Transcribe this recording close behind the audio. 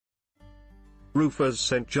Roofers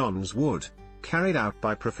St John's Wood, carried out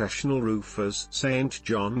by professional roofers St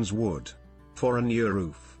John's Wood. For a new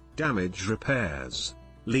roof, damage repairs,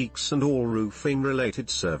 leaks and all roofing related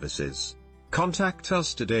services. Contact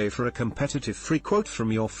us today for a competitive free quote from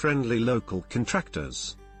your friendly local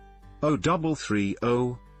contractors.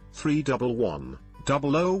 0330 311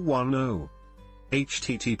 0010.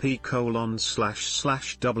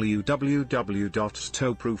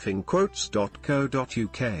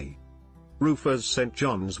 http://www.toproofingquotes.co.uk. Roofers St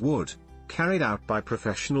John's Wood, carried out by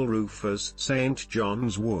professional roofers St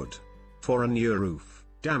John's Wood. For a new roof,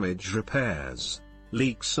 damage repairs,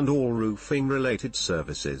 leaks and all roofing related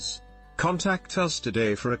services. Contact us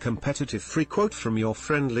today for a competitive free quote from your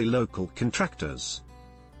friendly local contractors.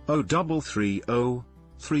 0330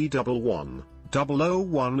 311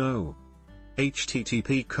 0010.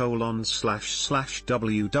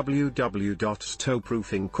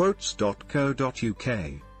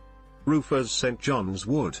 http://www.toproofingquotes.co.uk. Roofers St John's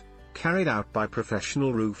Wood, carried out by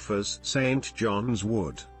professional roofers St John's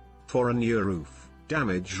Wood. For a new roof,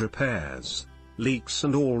 damage repairs, leaks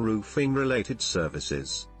and all roofing related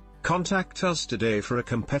services. Contact us today for a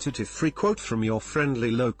competitive free quote from your friendly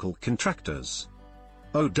local contractors.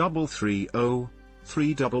 0330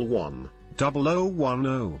 311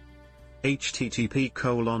 0010.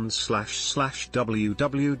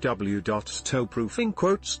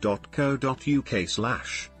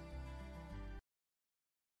 http://www.toproofingquotes.co.uk/